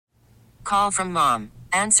Call from mom.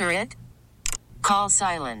 Answer it. Call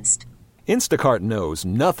silenced. Instacart knows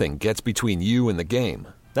nothing gets between you and the game.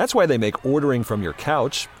 That's why they make ordering from your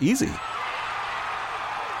couch easy.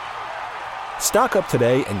 Stock up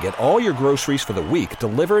today and get all your groceries for the week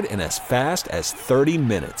delivered in as fast as 30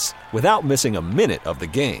 minutes without missing a minute of the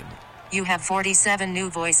game. You have 47 new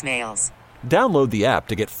voicemails. Download the app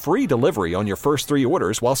to get free delivery on your first 3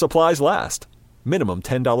 orders while supplies last. Minimum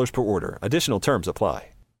 $10 per order. Additional terms apply.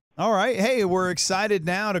 All right. Hey, we're excited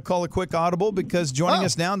now to call a quick audible because joining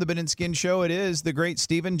us now on the Ben and Skin Show, it is the great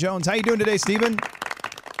Stephen Jones. How you doing today, Stephen?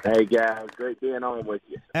 Hey, guys. Great being on with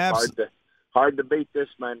you. Hard to beat this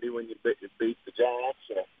Monday when you beat the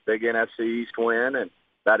Giants. Big NFC East win, and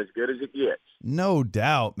about as good as it gets. No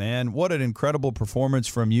doubt, man. What an incredible performance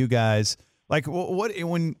from you guys. Like,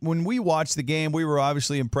 when we watched the game, we were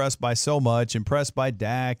obviously impressed by so much, impressed by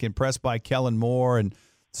Dak, impressed by Kellen Moore, and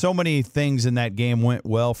so many things in that game went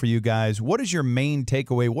well for you guys. What is your main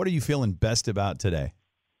takeaway? What are you feeling best about today?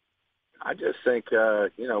 I just think,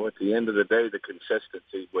 at the end of the day, the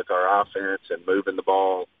consistency with our offense and moving the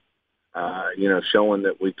ball, showing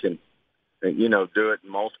that we can, do it in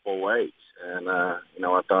multiple ways. And,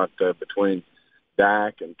 I thought between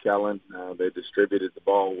Dak and Kellen, they distributed the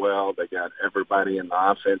ball well. They got everybody in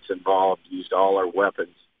the offense involved, used all our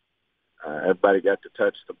weapons. Everybody got to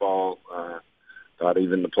touch the ball. Thought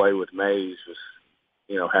even the play with Mays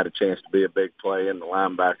was, had a chance to be a big play, and the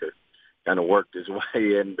linebacker kind of worked his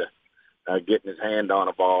way into getting his hand on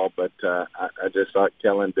a ball. But I just thought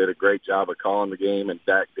Kellen did a great job of calling the game, and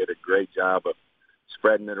Dak did a great job of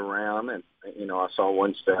spreading it around. And, I saw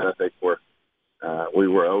one stat, I think, where we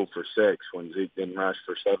were 0 for 6 when Zeke didn't rush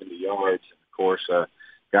for 70 yards. And of course,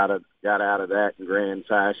 got out of that in grand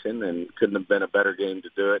fashion, and couldn't have been a better game to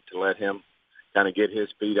do it, to let him kind of get his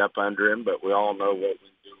feet up under him. But we all know what we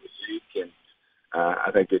do with Zeke, and I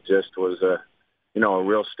think it just was a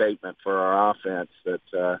real statement for our offense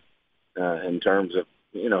that in terms of,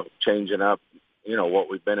 changing up, what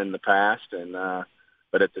we've been in the past, and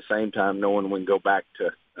but at the same time knowing we can go back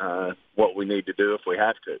to what we need to do if we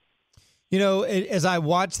have to. As I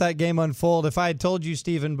watched that game unfold, if I had told you,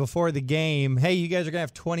 Stephen, before the game, hey, you guys are going to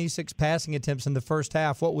have 26 passing attempts in the first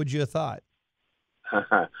half, what would you have thought?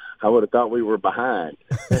 I would have thought we were behind.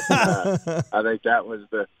 I think that was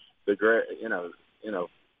the great,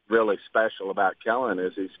 really special about Kellen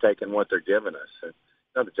is he's taking what they're giving us. And,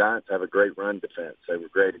 the Giants have a great run defense. They were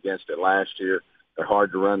great against it last year. They're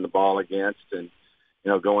hard to run the ball against. And,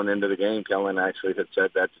 going into the game, Kellen actually had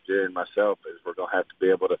said that to Jerry and myself, is we're going to have to be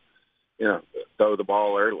able to, throw the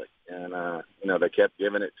ball early. And, they kept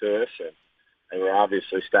giving it to us. And they were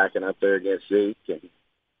obviously stacking up there against Zeke. And,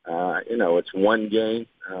 it's one game.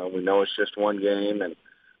 We know it's just one game, and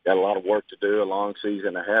got a lot of work to do, a long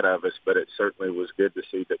season ahead of us. But it certainly was good to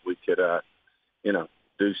see that we could,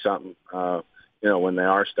 do something, when they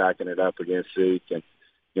are stacking it up against Zeke. And,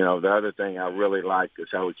 the other thing I really liked is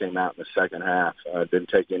how we came out in the second half. Didn't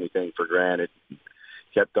take anything for granted.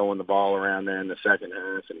 Kept throwing the ball around there in the second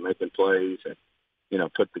half and making plays and,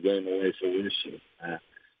 put the game away for us.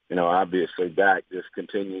 Obviously Dak just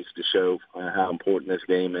continues to show how important this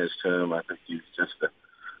game is to him. I think he's just an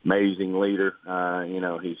amazing leader.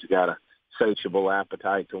 He's got a satiable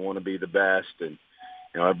appetite to want to be the best. And,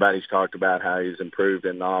 everybody's talked about how he's improved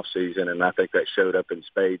in the offseason, and I think that showed up in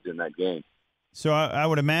spades in that game. So I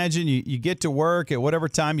would imagine you get to work at whatever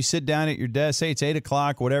time you sit down at your desk, say it's 8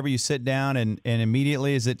 o'clock, whatever, you sit down and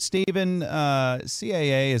immediately, is it Stephen,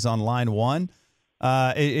 CAA is on line 1.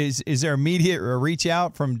 Is there immediate reach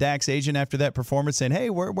out from Dak's agent after that performance saying, hey,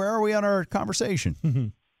 where are we on our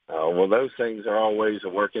conversation? Well, those things are always a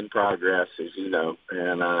work in progress, as you know,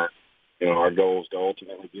 and, our goal is to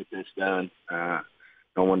ultimately get this done.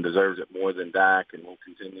 No one deserves it more than Dak, and we'll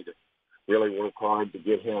continue to really work hard to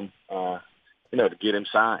get him, to get him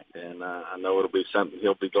signed. And I know it'll be something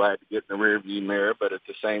he'll be glad to get in the rearview mirror, but at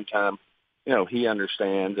the same time, he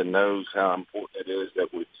understands and knows how important it is that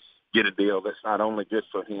we get a deal that's not only good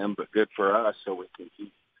for him, but good for us, so we can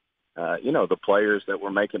keep, the players that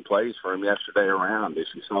were making plays for him yesterday around. As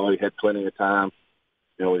you saw, he had plenty of time.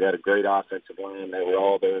 We got a great offensive line. They were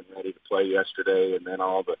all there and ready to play yesterday, and then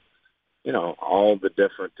all the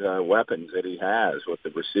different weapons that he has with the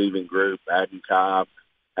receiving group, adding Cobb,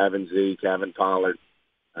 having Zeke, having Pollard,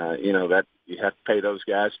 that you have to pay those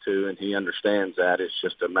guys too, and he understands that. It's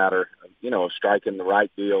just a matter of, of striking the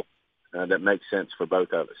right deal that makes sense for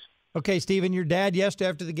both of us. Okay, Stephen, your dad yesterday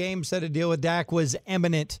after the game said a deal with Dak was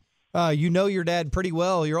imminent. You know your dad pretty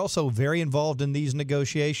well. You're also very involved in these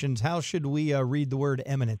negotiations. How should we read the word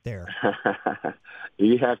imminent there?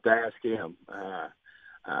 You have to ask him.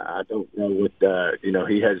 I don't know what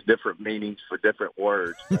he has different meanings for different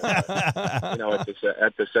words. But,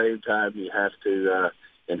 at the same time, you have to,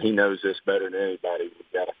 and he knows this better than anybody.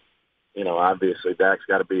 We've got to, obviously Dak's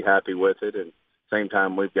got to be happy with it, and same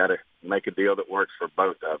time we've got to make a deal that works for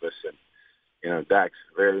both of us. And Dak's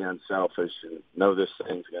very unselfish, and know this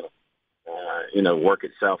thing's going to, work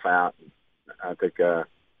itself out. And I think,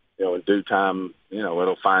 in due time,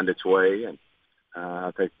 it'll find its way, and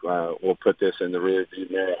I think we'll put this in the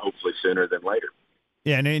rearview mirror hopefully sooner than later.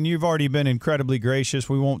 Yeah, and you've already been incredibly gracious.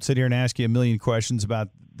 We won't sit here and ask you a million questions about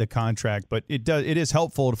the contract, but it is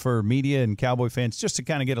helpful for media and Cowboy fans just to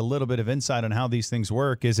kind of get a little bit of insight on how these things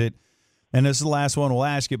work. Is it, and this is the last one we'll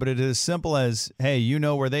ask you, but it is as simple as, hey, you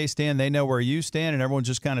know where they stand, they know where you stand, and everyone's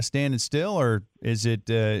just kind of standing still? Or is it,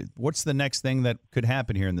 what's the next thing that could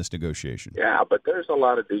happen here in this negotiation? Yeah, but there's a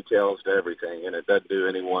lot of details to everything, and it doesn't do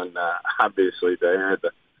anyone, obviously, to air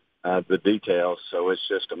the details. So it's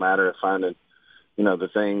just a matter of finding, the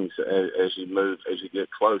things as you get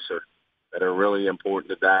closer that are really important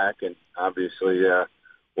to Dak. And obviously,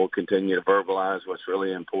 we'll continue to verbalize what's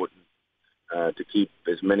really important to keep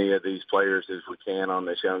as many of these players as we can on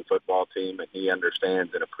this young football team. And he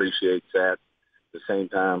understands and appreciates that. At the same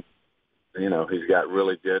time, he's got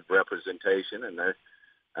really good representation, and they're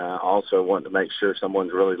also wanting to make sure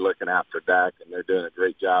someone's really looking out for Dak, and they're doing a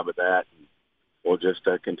great job of that. And we'll just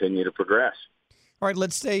continue to progress. All right,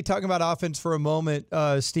 let's stay talking about offense for a moment,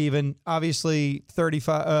 Stephen. Obviously,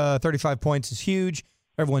 35 points is huge.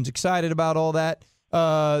 Everyone's excited about all that.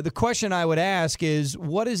 The question I would ask is,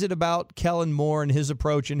 what is it about Kellen Moore and his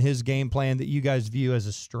approach and his game plan that you guys view as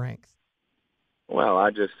a strength? Well,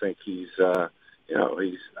 I just think he's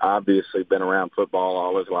obviously been around football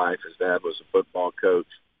all his life. His dad was a football coach.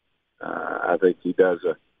 I think he does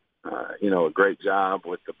a great job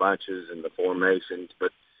with the bunches and the formations.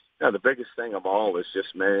 But the biggest thing of all is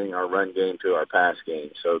just marrying our run game to our pass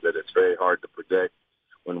game so that it's very hard to predict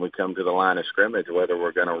when we come to the line of scrimmage, whether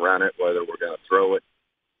we're going to run it, whether we're going to throw it.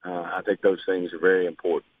 I think those things are very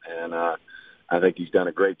important. And I think he's done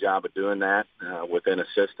a great job of doing that within a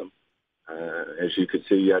system. As you could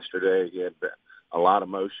see yesterday, he had a lot of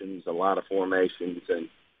motions, a lot of formations, and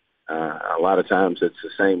a lot of times it's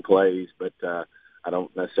the same plays, but I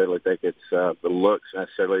don't necessarily think it's the looks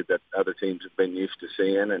necessarily that other teams have been used to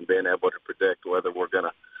seeing, and being able to predict whether we're going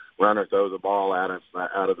to run or throw the ball out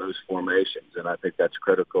of those formations. And I think that's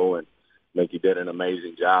critical, and I think he did an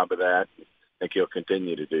amazing job of that. I think he'll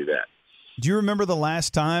continue to do that. Do you remember the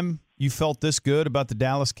last time you felt this good about the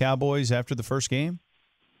Dallas Cowboys after the first game?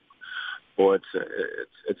 Well,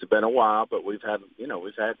 it's been a while, but we've had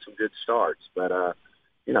some good starts, but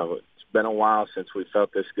it's been a while since we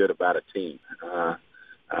felt this good about a team.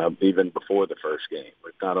 Even before the first game,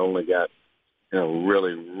 we've not only got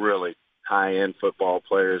really, really high-end football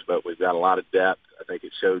players, but we've got a lot of depth. I think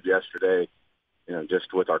it showed yesterday,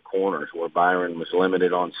 just with our corners, where Byron was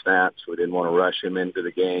limited on snaps. We didn't want to rush him into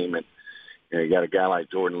the game, and you got a guy like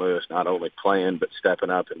Jordan Lewis not only playing but stepping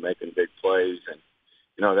up and making big plays. And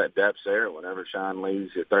that depth's there. Whenever Sean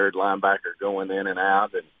leaves, your third linebacker going in and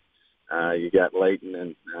out, and you got Leighton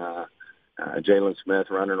and Jalen Smith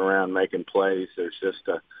running around making plays. There's just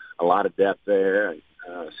a lot of depth there, and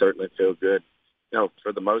certainly feel good,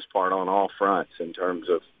 for the most part on all fronts in terms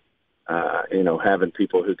of, having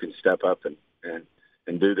people who can step up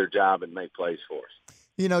and do their job and make plays for us.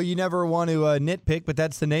 You never want to nitpick, but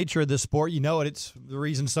that's the nature of the sport. It's the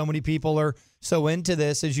reason so many people are so into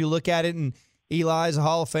this. As you look at it, and Eli's a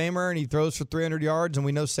Hall of Famer, and he throws for 300 yards, and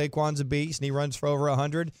we know Saquon's a beast, and he runs for over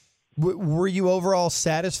 100. Were you overall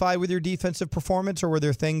satisfied with your defensive performance, or were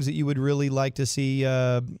there things that you would really like to see,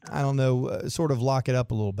 sort of lock it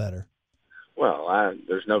up a little better? Well,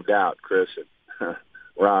 there's no doubt, Chris, and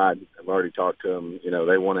Rod, I've already talked to them,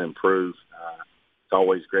 they want to improve. It's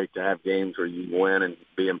always great to have games where you win and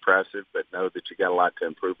be impressive, but know that you got a lot to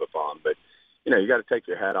improve upon. But, you got to take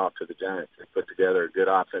your hat off to the Giants. They put together a good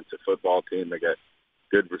offensive football team. They got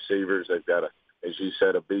good receivers. They've got, as you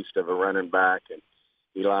said, a beast of a running back. And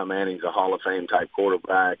Eli Manning's a Hall of Fame type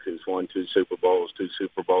quarterback who's won 2 Super Bowls, 2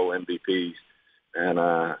 Super Bowl MVPs, and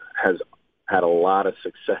has had a lot of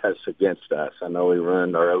success against us. I know he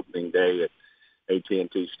ruined our opening day at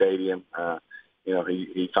AT&T Stadium.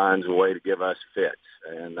 He finds a way to give us fits,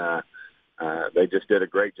 and they just did a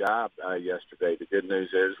great job yesterday. The good news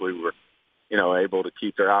is we were, able to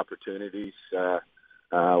keep their opportunities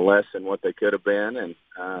less than what they could have been, and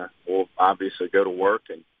we'll obviously go to work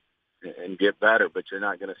and get better. But you're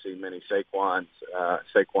not going to see many Saquon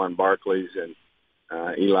Barkleys and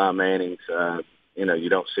Eli Mannings. You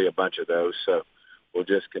don't see a bunch of those. So we'll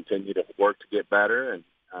just continue to work to get better, and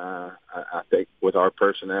I think with our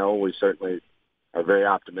personnel, we certainly are very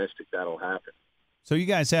optimistic that'll happen. So you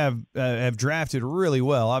guys have drafted really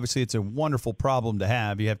well. Obviously, it's a wonderful problem to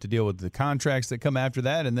have. You have to deal with the contracts that come after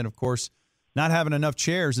that, and then, of course, not having enough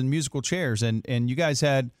chairs and musical chairs. And you guys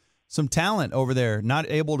had some talent over there not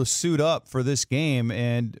able to suit up for this game.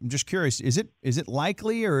 And I'm just curious, is it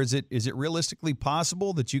likely or is it realistically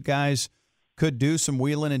possible that you guys could do some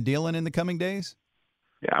wheeling and dealing in the coming days?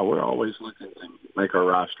 Yeah, we're always looking to make our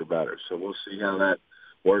roster better. So we'll see how that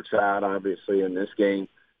works out. Obviously, in this game,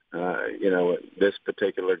 this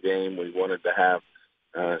particular game, we wanted to have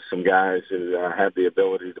some guys who have the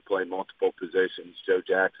ability to play multiple positions. Joe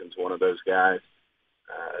Jackson's one of those guys.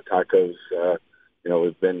 Taco's,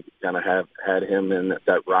 we've been kind of had him in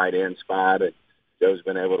that right end spot, and Joe's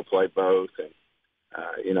been able to play both. And,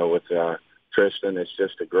 with Tristan, it's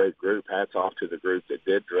just a great group. Hats off to the group that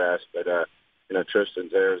did dress. But,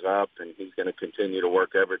 Tristan's air's up, and he's going to continue to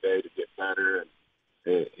work every day to get better,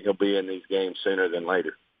 and he'll be in these games sooner than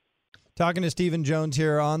later. Talking to Stephen Jones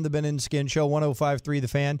here on the Ben and Skin Show, 105.3 The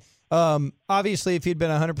Fan. Obviously, if he'd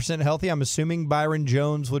been 100% healthy, I'm assuming Byron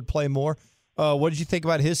Jones would play more. What did you think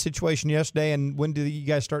about his situation yesterday, and when did you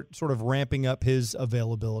guys start sort of ramping up his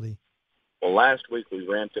availability? Well, last week we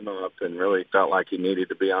ramped him up and really felt like he needed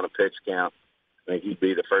to be on a pitch count. I think he'd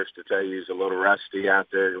be the first to tell you he's a little rusty out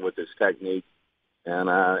there with his technique. And,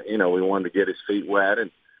 we wanted to get his feet wet.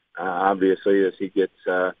 And obviously as he gets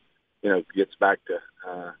back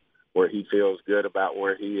to where he feels good about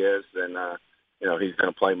where he is, then, he's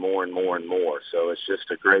going to play more and more and more. So it's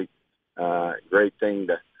just a great thing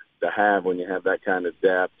to have when you have that kind of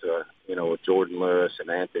depth, with Jordan Lewis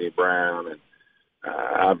and Anthony Brown and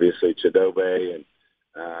obviously Chidobe and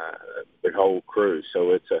the whole crew.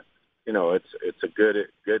 So it's a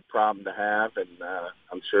good problem to have, and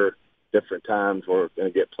I'm sure different times we're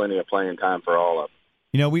going to get plenty of playing time for all of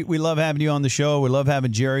them. We love having you on the show. We love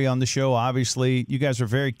having Jerry on the show. Obviously, you guys are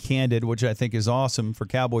very candid, which I think is awesome for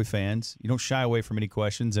Cowboy fans. You don't shy away from any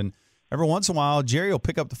questions. And every once in a while, Jerry will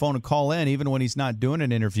pick up the phone and call in, even when he's not doing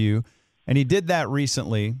an interview. And he did that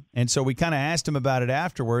recently. And so we kind of asked him about it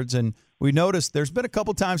afterwards. And we noticed there's been a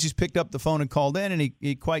couple times he's picked up the phone and called in, and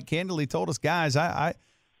he quite candidly told us, guys, I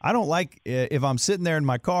don't like if I'm sitting there in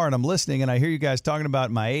my car and I'm listening and I hear you guys talking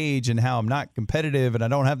about my age and how I'm not competitive and I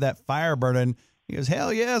don't have that fire burning. He goes,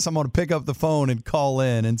 hell yes, I'm going to pick up the phone and call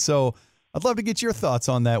in. And so I'd love to get your thoughts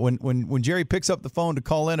on that. When Jerry picks up the phone to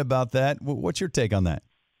call in about that, what's your take on that?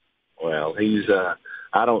 Well, he's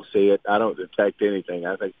I don't see it. I don't detect anything.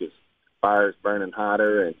 I think his fire's burning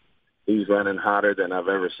hotter, and he's running hotter than I've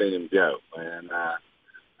ever seen him go. And I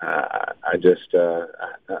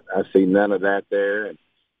see none of that there. And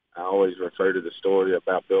I always refer to the story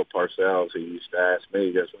about Bill Parcells. He used to ask me,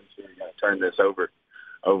 he goes, when you going to turn this over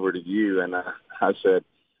to you? And I said,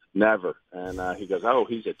 never. And he goes, oh,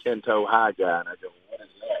 he's a 10-toe high guy. And I go, what is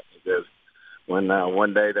that? He goes, when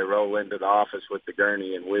one day they roll into the office with the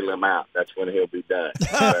gurney and wheel him out, that's when he'll be done.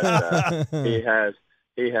 But he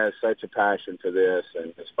has such a passion for this,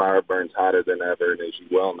 and his fire burns hotter than ever. And as you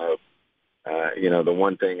well know, the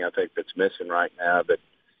one thing I think that's missing right now that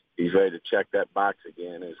he's ready to check that box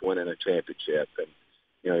again is winning a championship. And,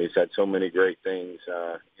 he's had so many great things,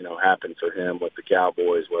 happen for him with the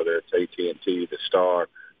Cowboys, whether it's AT&T, the Star,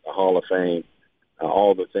 the Hall of Fame,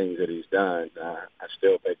 all the things that he's done. I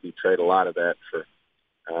still think he'd trade a lot of that for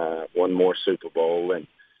one more Super Bowl, and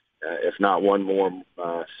if not one more,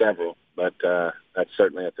 several. But that's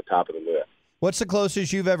certainly at the top of the list. What's the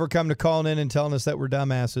closest you've ever come to calling in and telling us that we're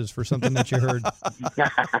dumbasses for something that you heard?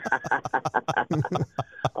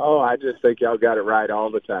 Oh, I just think y'all got it right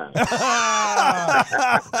all the time.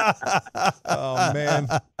 Oh, man.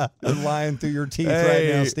 You're lying through your teeth right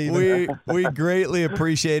now, Stephen. We greatly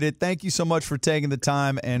appreciate it. Thank you so much for taking the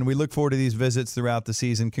time, and we look forward to these visits throughout the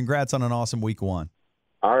season. Congrats on an awesome week one.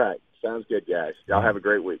 All right. Sounds good, guys. Y'all have a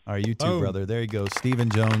great week. All right, you too, brother. There you go,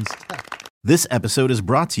 Stephen Jones. This episode is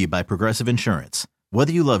brought to you by Progressive Insurance.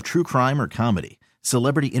 Whether you love true crime or comedy,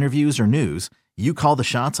 celebrity interviews or news, you call the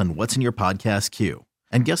shots on what's in your podcast queue.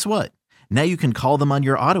 And guess what? Now you can call them on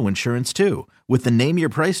your auto insurance too with the Name Your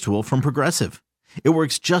Price tool from Progressive. It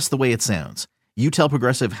works just the way it sounds. You tell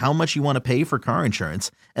Progressive how much you want to pay for car insurance,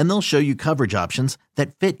 and they'll show you coverage options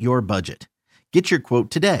that fit your budget. Get your quote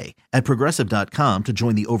today at Progressive.com to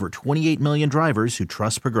join the over 28 million drivers who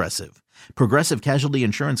trust Progressive. Progressive Casualty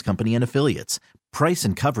Insurance Company and Affiliates. Price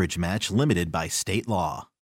and coverage match limited by state law.